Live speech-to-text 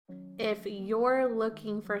if you're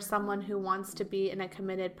looking for someone who wants to be in a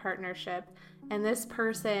committed partnership and this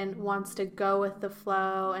person wants to go with the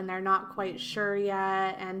flow and they're not quite sure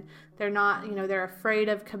yet and they're not, they're afraid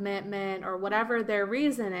of commitment or whatever their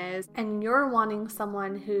reason is, and you're wanting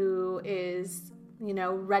someone who is,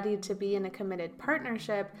 ready to be in a committed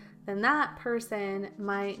partnership, then that person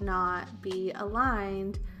might not be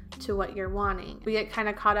aligned to what you're wanting. We get kind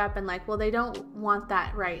of caught up in like, well, they don't want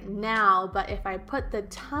that right now, but if I put the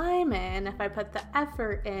time in, if I put the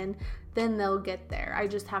effort in, then they'll get there. I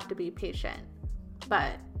just have to be patient.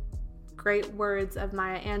 But great words of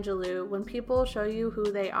Maya Angelou, when people show you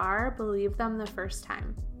who they are, believe them the first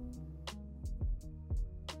time.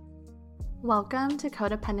 Welcome to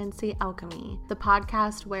Codependency Alchemy, the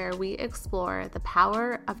podcast where we explore the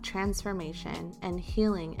power of transformation and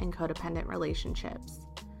healing in codependent relationships.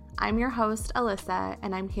 I'm your host, Alyssa,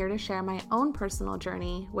 and I'm here to share my own personal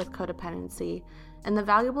journey with codependency and the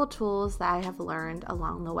valuable tools that I have learned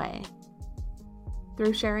along the way.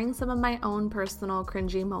 Through sharing some of my own personal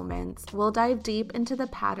cringy moments, we'll dive deep into the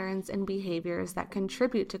patterns and behaviors that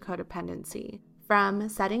contribute to codependency. From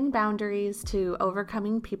setting boundaries to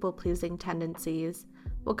overcoming people-pleasing tendencies,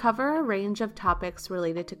 we'll cover a range of topics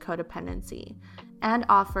related to codependency and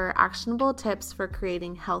offer actionable tips for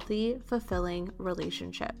creating healthy, fulfilling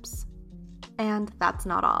relationships. And that's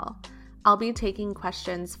not all. I'll be taking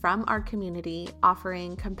questions from our community,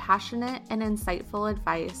 offering compassionate and insightful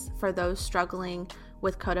advice for those struggling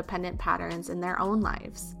with codependent patterns in their own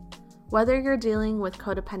lives. Whether you're dealing with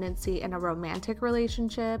codependency in a romantic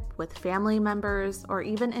relationship, with family members, or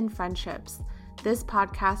even in friendships, this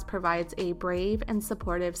podcast provides a brave and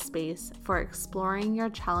supportive space for exploring your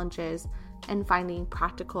challenges and finding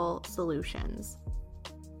practical solutions.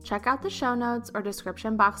 Check out the show notes or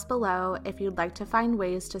description box below if you'd like to find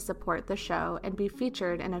ways to support the show and be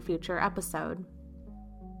featured in a future episode.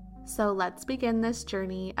 So let's begin this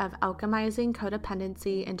journey of alchemizing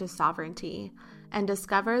codependency into sovereignty and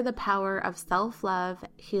discover the power of self-love,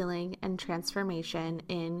 healing, and transformation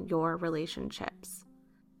in your relationships.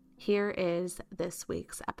 Here is this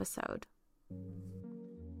week's episode.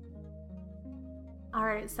 All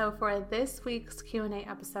right, so for this week's Q&A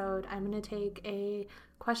episode, I'm going to take a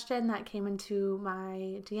question that came into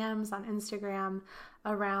my DMs on Instagram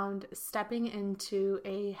around stepping into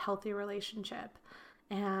a healthy relationship.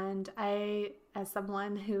 And I, as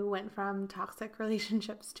someone who went from toxic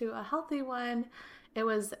relationships to a healthy one, it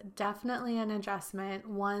was definitely an adjustment,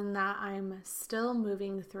 one that I'm still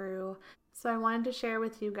moving through. So I wanted to share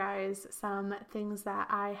with you guys some things that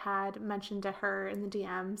I had mentioned to her in the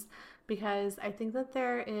DMs, because I think that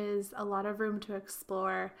there is a lot of room to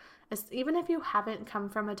explore, even if you haven't come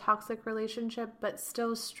from a toxic relationship, but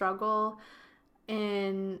still struggle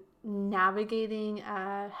in navigating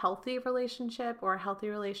a healthy relationship or a healthy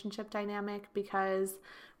relationship dynamic, because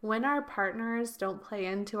when our partners don't play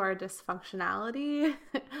into our dysfunctionality,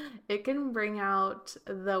 it can bring out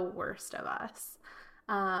the worst of us.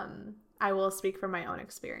 I will speak from my own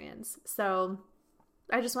experience. So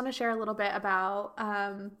I just want to share a little bit about,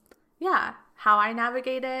 how I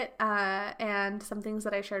navigate it, and some things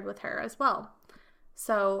that I shared with her as well.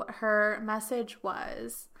 So her message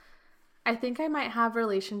was, I think I might have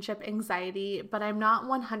relationship anxiety, but I'm not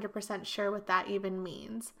 100% sure what that even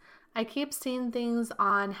means. I keep seeing things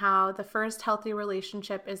on how the first healthy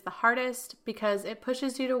relationship is the hardest because it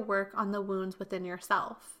pushes you to work on the wounds within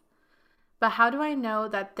yourself. But how do I know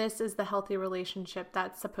that this is the healthy relationship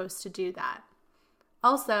that's supposed to do that?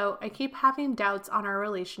 Also, I keep having doubts on our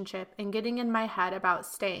relationship and getting in my head about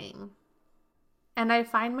staying. And I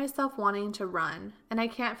find myself wanting to run, and I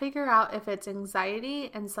can't figure out if it's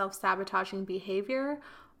anxiety and self-sabotaging behavior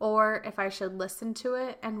or if I should listen to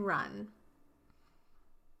it and run.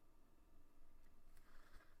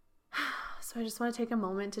 So I just want to take a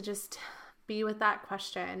moment to just be with that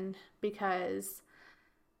question, because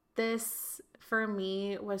this, for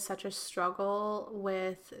me, was such a struggle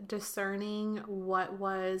with discerning what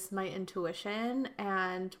was my intuition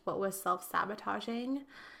and what was self-sabotaging.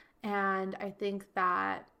 And I think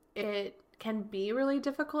that it can be really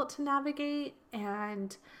difficult to navigate,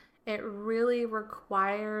 and it really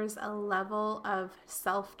requires a level of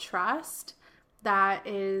self-trust that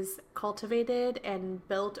is cultivated and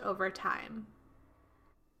built over time.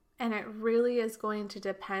 And it really is going to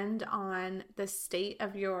depend on the state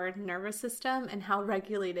of your nervous system and how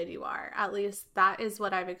regulated you are. At least that is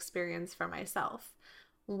what I've experienced for myself.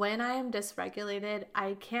 When I am dysregulated,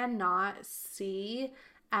 I cannot see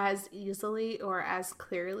as easily or as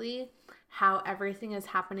clearly how everything is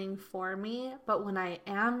happening for me. But when I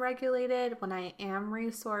am regulated, when I am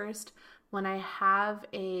resourced, when I have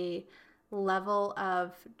a level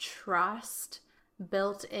of trust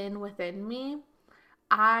built in within me,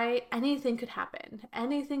 anything could happen.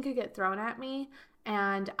 Anything could get thrown at me,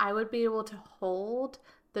 and I would be able to hold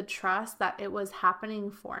the trust that it was happening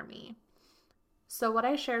for me. So what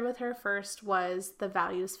I shared with her first was the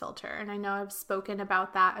values filter. And I know I've spoken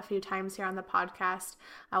about that a few times here on the podcast.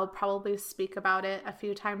 I will probably speak about it a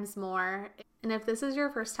few times more. And if this is your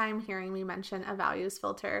first time hearing me mention a values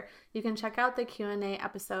filter, you can check out the Q&A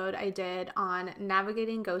episode I did on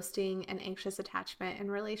navigating ghosting and anxious attachment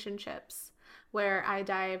in relationships, where I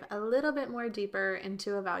dive a little bit more deeper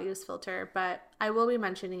into a values filter, but I will be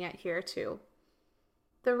mentioning it here too.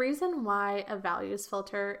 The reason why a values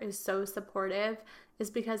filter is so supportive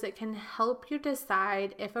is because it can help you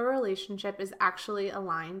decide if a relationship is actually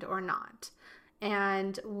aligned or not.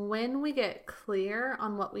 And when we get clear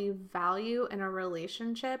on what we value in a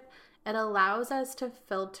relationship, it allows us to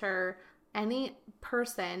filter any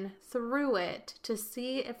person through it to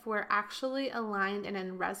see if we're actually aligned and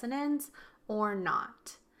in resonance or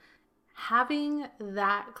not. Having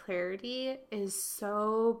that clarity is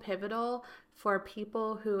so pivotal for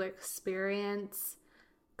people who experience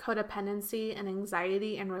codependency and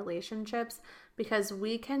anxiety in relationships, because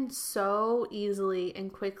we can so easily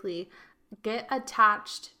and quickly get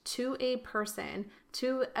attached to a person,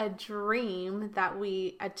 to a dream that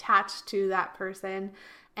we attach to that person,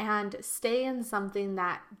 and stay in something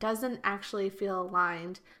that doesn't actually feel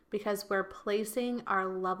aligned because we're placing our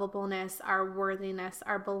lovableness, our worthiness,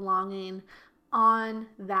 our belonging on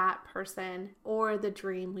that person or the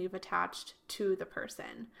dream we've attached to the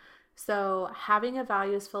person. So having a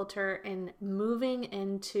values filter and moving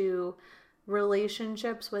into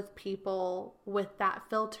relationships with people with that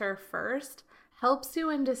filter first helps you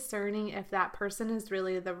in discerning if that person is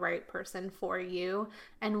really the right person for you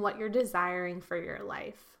and what you're desiring for your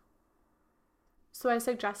life. So I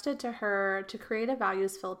suggested to her to create a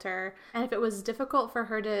values filter, and if it was difficult for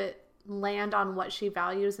her to land on what she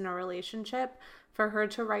values in a relationship, for her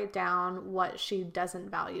to write down what she doesn't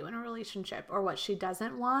value in a relationship or what she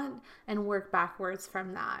doesn't want and work backwards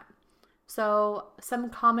from that. So some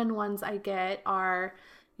common ones I get are,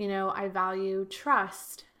 I value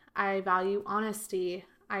trust, I value honesty,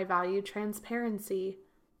 I value transparency,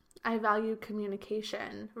 I value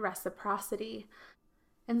communication, reciprocity.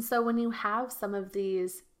 And so when you have some of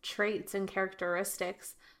these traits and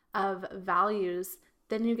characteristics of values,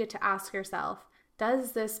 then you get to ask yourself,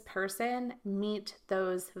 does this person meet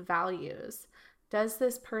those values? Does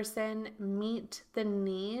this person meet the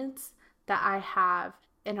needs that I have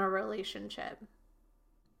in a relationship?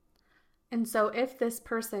 And so if this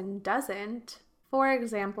person doesn't, for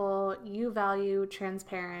example, you value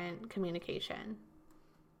transparent communication,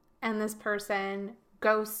 and this person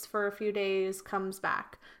ghosts for a few days, comes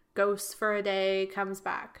back, ghosts for a day, comes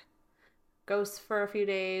back, ghosts for a few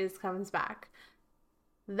days, comes back,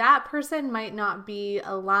 that person might not be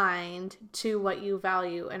aligned to what you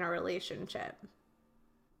value in a relationship.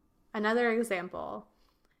 Another example,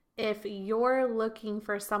 if you're looking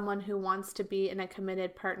for someone who wants to be in a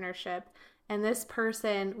committed partnership and this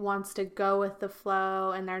person wants to go with the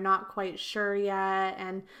flow and they're not quite sure yet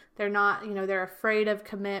and they're not, they're afraid of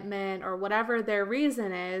commitment or whatever their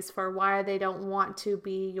reason is for why they don't want to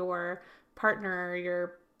be your partner or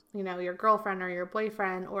your girlfriend or your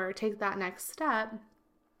boyfriend or take that next step,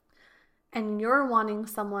 and you're wanting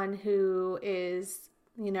someone who is,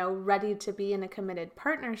 ready to be in a committed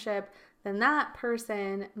partnership, then that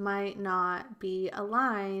person might not be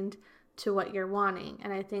aligned to what you're wanting.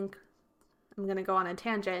 And I think I'm going to go on a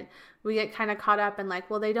tangent. We get kind of caught up in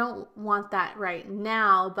well, they don't want that right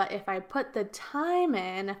now, but if I put the time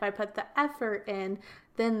in, if I put the effort in,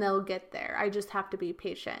 then they'll get there. I just have to be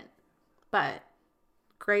patient. But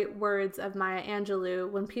great words of Maya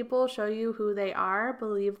Angelou, when people show you who they are,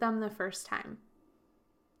 believe them the first time.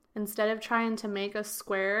 Instead of trying to make a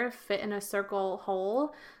square fit in a circle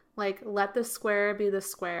hole, let the square be the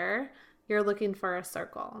square, you're looking for a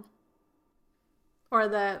circle. Or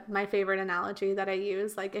my favorite analogy that I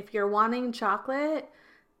use, if you're wanting chocolate,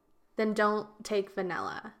 then don't take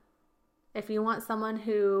vanilla. If you want someone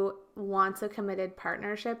who wants a committed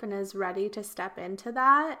partnership and is ready to step into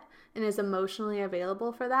that and is emotionally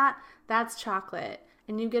available for that, that's chocolate.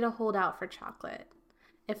 And you get a hold out for chocolate.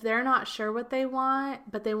 If they're not sure what they want,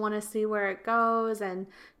 but they want to see where it goes and,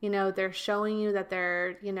 they're showing you that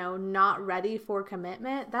they're, not ready for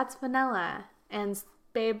commitment, that's vanilla. And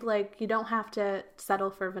babe, you don't have to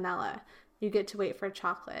settle for vanilla. You get to wait for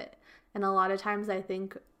chocolate. And a lot of times I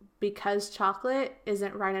think because chocolate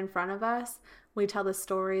isn't right in front of us, we tell the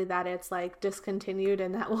story that it's like discontinued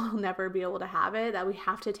and that we'll never be able to have it, that we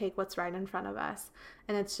have to take what's right in front of us.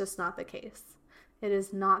 And it's just not the case. It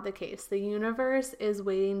is not the case. The universe is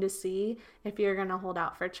waiting to see if you're going to hold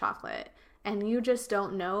out for chocolate. And you just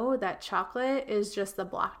don't know that chocolate is just the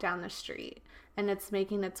block down the street and it's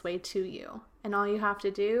making its way to you. And all you have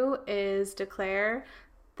to do is declare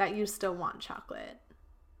that you still want chocolate,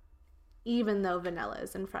 even though vanilla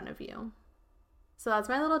is in front of you. So that's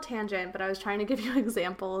my little tangent, but I was trying to give you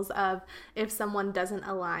examples of if someone doesn't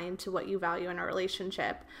align to what you value in a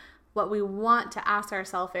relationship. What we want to ask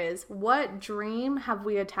ourselves is, what dream have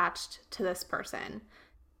we attached to this person?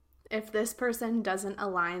 If this person doesn't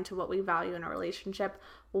align to what we value in a relationship,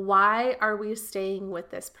 why are we staying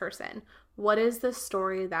with this person? What is the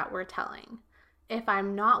story that we're telling? If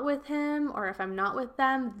I'm not with him or if I'm not with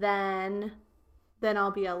them, then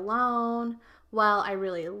I'll be alone. Well, I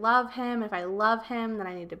really love him. If I love him, then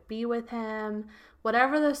I need to be with him.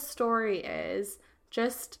 Whatever the story is,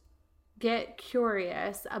 just get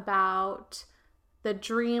curious about the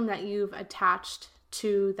dream that you've attached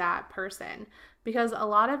to that person. Because a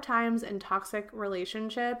lot of times in toxic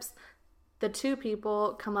relationships, the two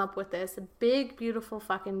people come up with this big, beautiful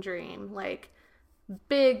fucking dream. Like,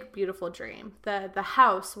 big, beautiful dream. The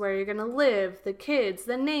house where you're going to live, the kids,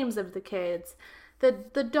 the names of the kids,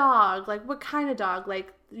 the dog, like what kind of dog?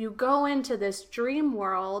 Like, you go into this dream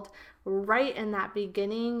world right in that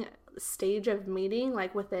beginning stage of meeting,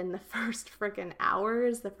 like within the first freaking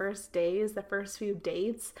hours, the first days, the first few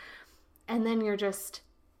dates, and then you're just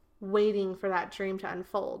waiting for that dream to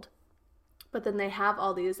unfold. But then they have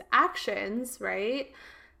all these actions, right,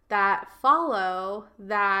 that follow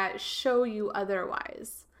that show you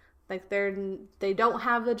otherwise. Like they don't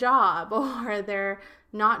have the job, or they're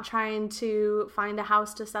not trying to find a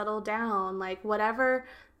house to settle down. Like whatever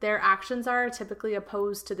their actions are typically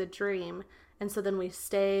opposed to the dream. And so then we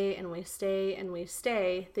stay and we stay and we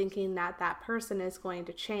stay thinking that that person is going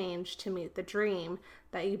to change to meet the dream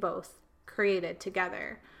that you both created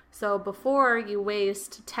together. So before you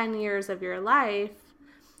waste 10 years of your life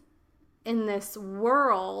in this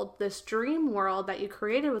world, this dream world that you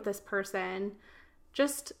created with this person,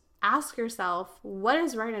 just ask yourself, what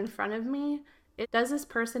is right in front of me? Does this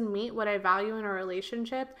person meet what I value in a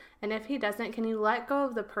relationship? And if he doesn't, can you let go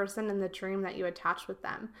of the person and the dream that you attach with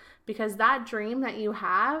them? Because that dream that you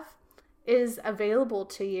have is available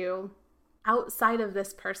to you outside of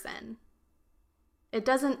this person. It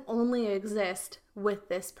doesn't only exist with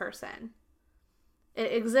this person.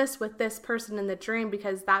 It exists with this person in the dream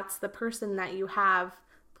because that's the person that you have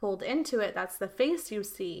pulled into it. That's the face you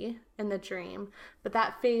see in the dream, but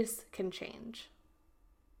that face can change.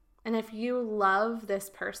 And if you love this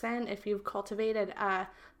person, if you've cultivated a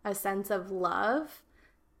sense of love,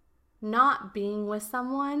 not being with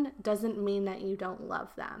someone doesn't mean that you don't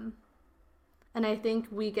love them. And I think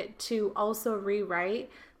we get to also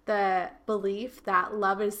rewrite the belief that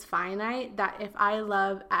love is finite, that if I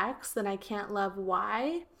love X, then I can't love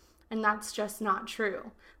Y. And that's just not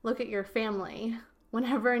true. Look at your family.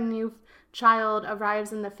 Whenever a new child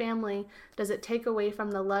arrives in the family, does it take away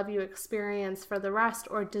from the love you experience for the rest,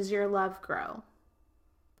 or does your love grow?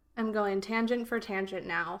 I'm going tangent for tangent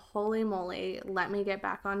now. Holy moly, let me get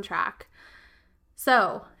back on track.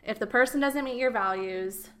 So, if the person doesn't meet your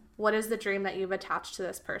values, what is the dream that you've attached to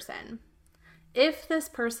this person? If this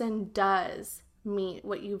person does meet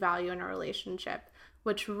what you value in a relationship,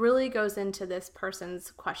 which really goes into this person's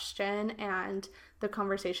question and the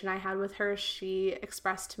conversation I had with her, she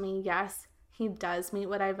expressed to me, yes, he does meet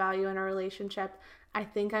what I value in a relationship. I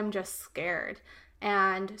think I'm just scared.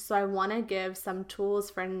 And so I want to give some tools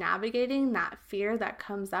for navigating that fear that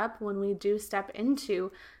comes up when we do step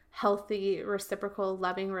into healthy, reciprocal,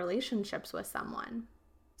 loving relationships with someone.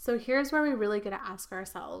 So here's where we really get to ask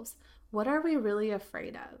ourselves, what are we really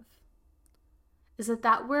afraid of? Is it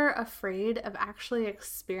that we're afraid of actually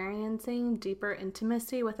experiencing deeper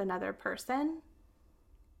intimacy with another person?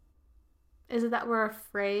 Is it that we're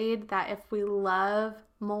afraid that if we love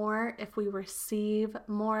more, if we receive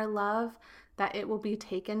more love, that it will be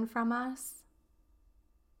taken from us?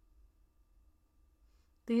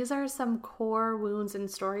 These are some core wounds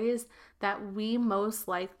and stories that we most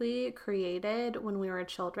likely created when we were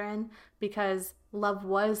children because love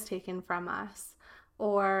was taken from us,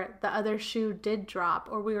 or the other shoe did drop,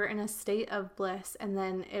 or we were in a state of bliss and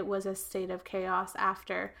then it was a state of chaos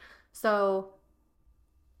after. So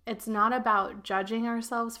it's not about judging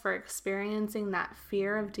ourselves for experiencing that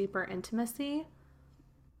fear of deeper intimacy,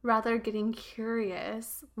 rather getting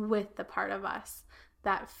curious with the part of us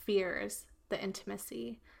that fears the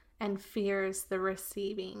intimacy and fears the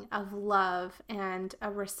receiving of love and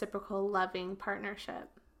a reciprocal loving partnership.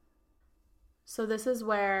 So this is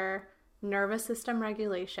where nervous system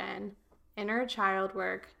regulation, inner child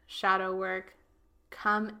work, shadow work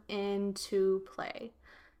come into play.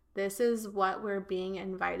 This is what we're being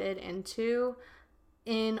invited into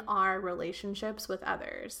in our relationships with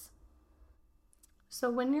others.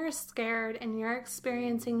 So when you're scared and you're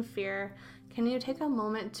experiencing fear, can you take a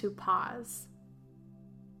moment to pause?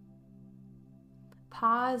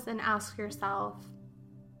 Pause and ask yourself,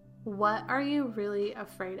 what are you really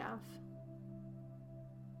afraid of?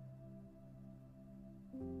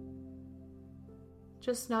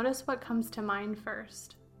 Just notice what comes to mind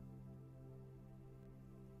first.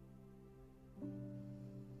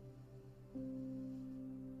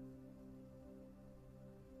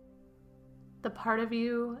 The part of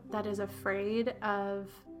you that is afraid of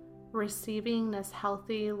receiving this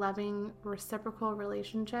healthy, loving, reciprocal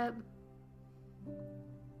relationship,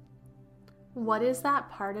 what is that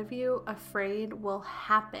part of you afraid will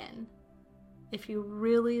happen if you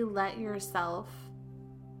really let yourself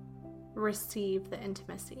receive the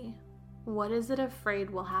intimacy? What is it afraid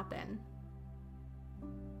will happen?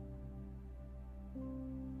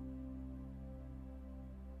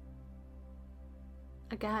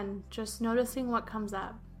 Again, just noticing what comes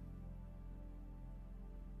up.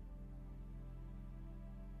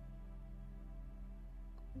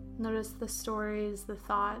 Notice the stories, the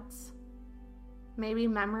thoughts, maybe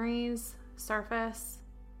memories surface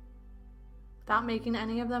without making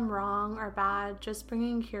any of them wrong or bad, just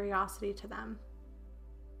bringing curiosity to them.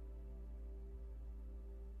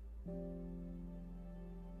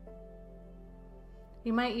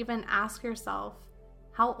 You might even ask yourself,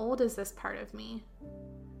 how old is this part of me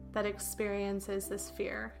that experiences this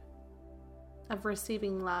fear of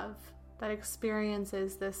receiving love, that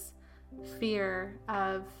experiences this fear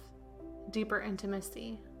of deeper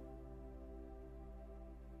intimacy?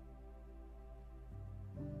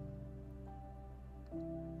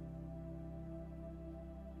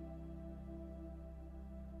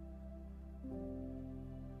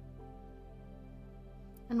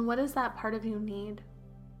 And what does that part of you need?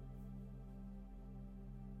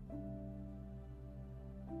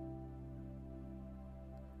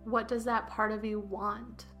 What does that part of you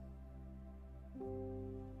want?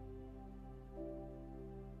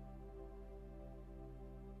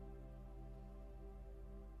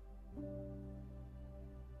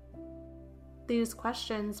 These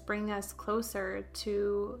questions bring us closer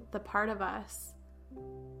to the part of us,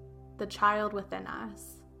 the child within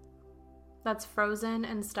us, that's frozen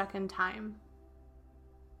and stuck in time.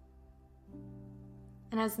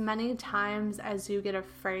 And as many times as you get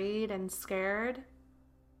afraid and scared,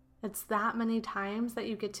 it's that many times that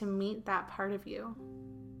you get to meet that part of you.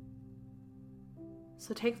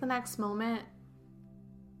 So take the next moment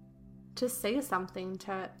to say something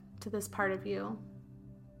to this part of you.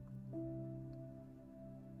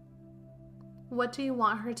 What do you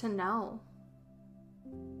want her to know?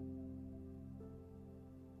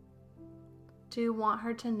 Do you want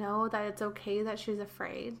her to know that it's okay that she's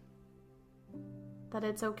afraid? That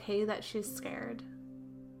it's okay that she's scared?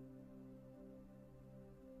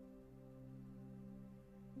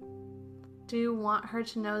 Do you want her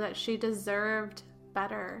to know that she deserved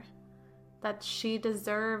better? That she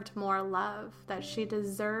deserved more love? That she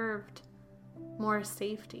deserved more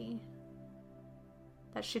safety?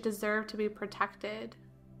 That she deserved to be protected?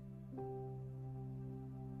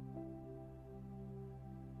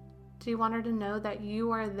 Do you want her to know that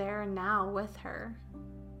you are there now with her?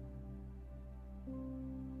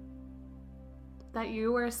 That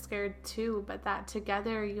you are scared too, but that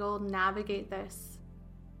together you'll navigate this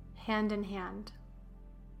hand in hand.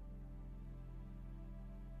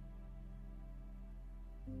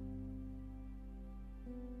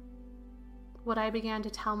 What I began to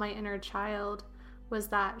tell my inner child was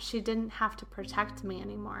that she didn't have to protect me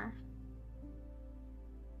anymore.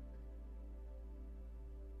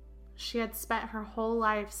 She had spent her whole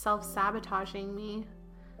life self-sabotaging me,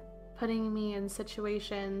 putting me in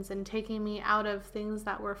situations and taking me out of things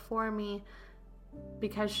that were for me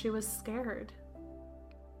because she was scared.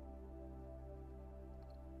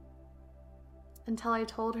 Until I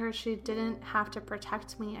told her she didn't have to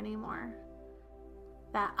protect me anymore,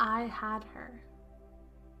 that I had her.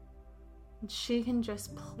 And she can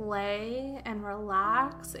just play and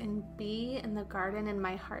relax and be in the garden in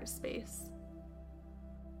my heart space.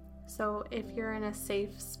 So if you're in a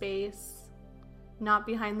safe space, not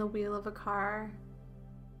behind the wheel of a car,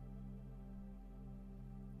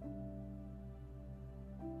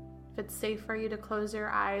 if it's safe for you to close your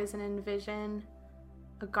eyes and envision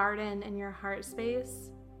a garden in your heart space,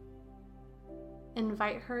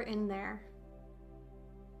 Invite her in there.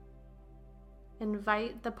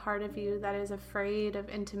 Invite the part of you that is afraid of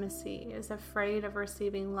intimacy, is afraid of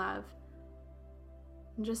receiving love.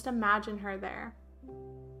 And just imagine her there.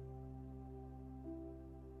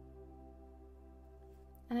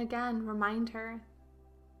 And again, remind her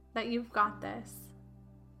that you've got this.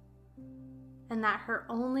 And that her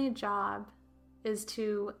only job is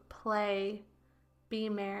to play, be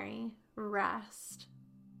merry, rest,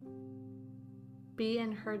 be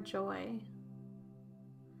in her joy,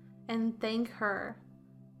 and thank her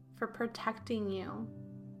for protecting you.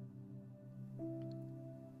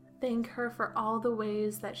 Thank her for all the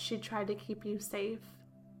ways that she tried to keep you safe.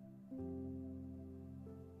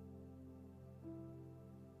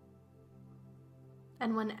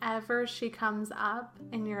 And whenever she comes up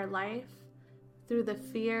in your life, through the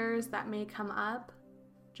fears that may come up,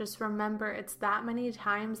 just remember it's that many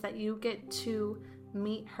times that you get to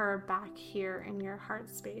meet her back here in your heart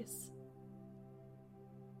space.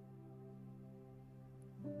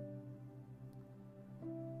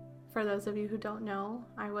 For those of you who don't know,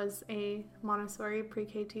 I was a Montessori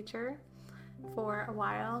pre-K teacher for a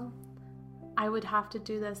while. I would have to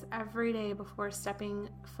do this every day before stepping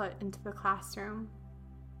foot into the classroom.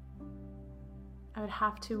 I would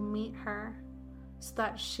have to meet her so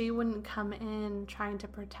that she wouldn't come in trying to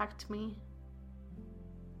protect me,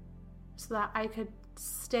 so that I could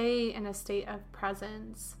stay in a state of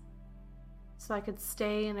presence, so I could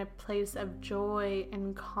stay in a place of joy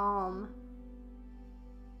and calm.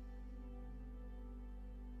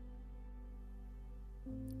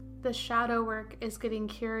 The shadow work is getting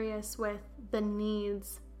curious with the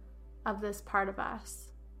needs of this part of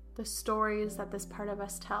us, the stories that this part of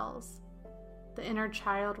us tells. The inner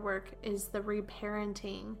child work is the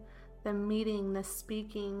reparenting, the meeting, the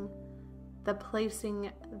speaking, the placing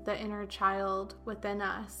the inner child within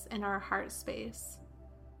us in our heart space.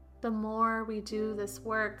 The more we do this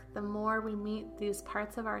work, the more we meet these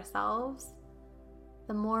parts of ourselves,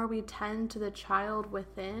 the more we tend to the child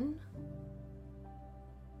within,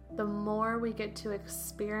 the more we get to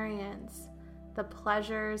experience the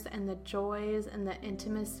pleasures and the joys and the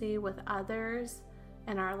intimacy with others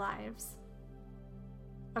in our lives,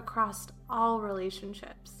 across all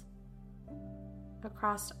relationships,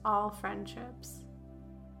 across all friendships.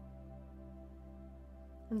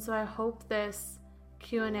 And so I hope this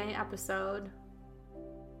Q&A episode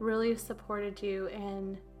really supported you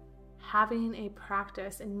in having a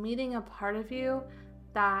practice and meeting a part of you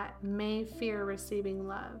that may fear receiving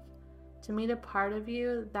love, to meet a part of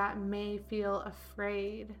you that may feel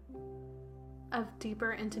afraid of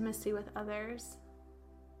deeper intimacy with others.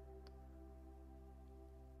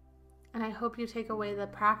 And I hope you take away the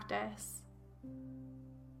practice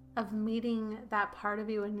of meeting that part of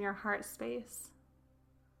you in your heart space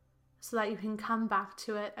so that you can come back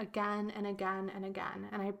to it again and again and again.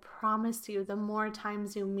 And I promise you, the more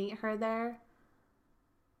times you meet her there,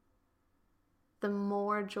 the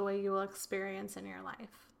more joy you will experience in your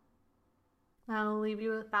life. I'll leave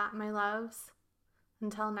you with that, my loves.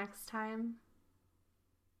 Until next time,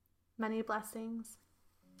 many blessings.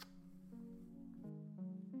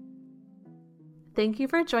 Thank you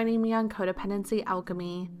for joining me on Codependency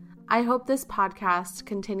Alchemy. I hope this podcast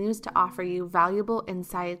continues to offer you valuable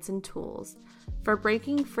insights and tools for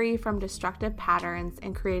breaking free from destructive patterns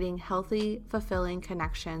and creating healthy, fulfilling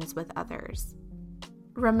connections with others.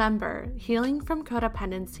 Remember, healing from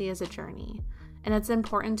codependency is a journey, and it's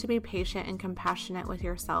important to be patient and compassionate with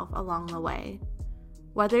yourself along the way.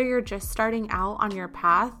 Whether you're just starting out on your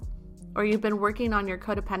path or you've been working on your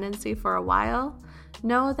codependency for a while,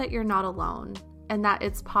 know that you're not alone and that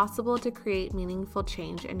it's possible to create meaningful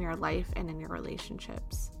change in your life and in your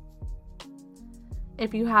relationships.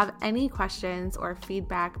 If you have any questions or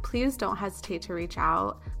feedback, please don't hesitate to reach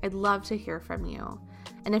out. I'd love to hear from you.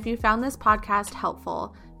 And if you found this podcast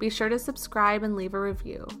helpful, be sure to subscribe and leave a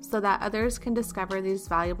review so that others can discover these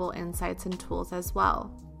valuable insights and tools as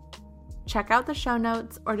well. Check out the show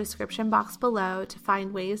notes or description box below to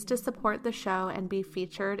find ways to support the show and be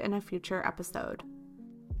featured in a future episode.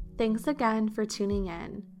 Thanks again for tuning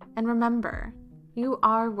in. And remember, you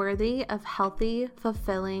are worthy of healthy,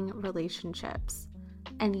 fulfilling relationships.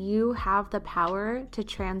 And you have the power to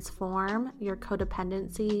transform your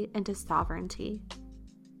codependency into sovereignty.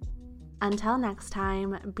 Until next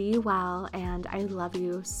time, be well, and I love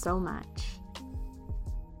you so much.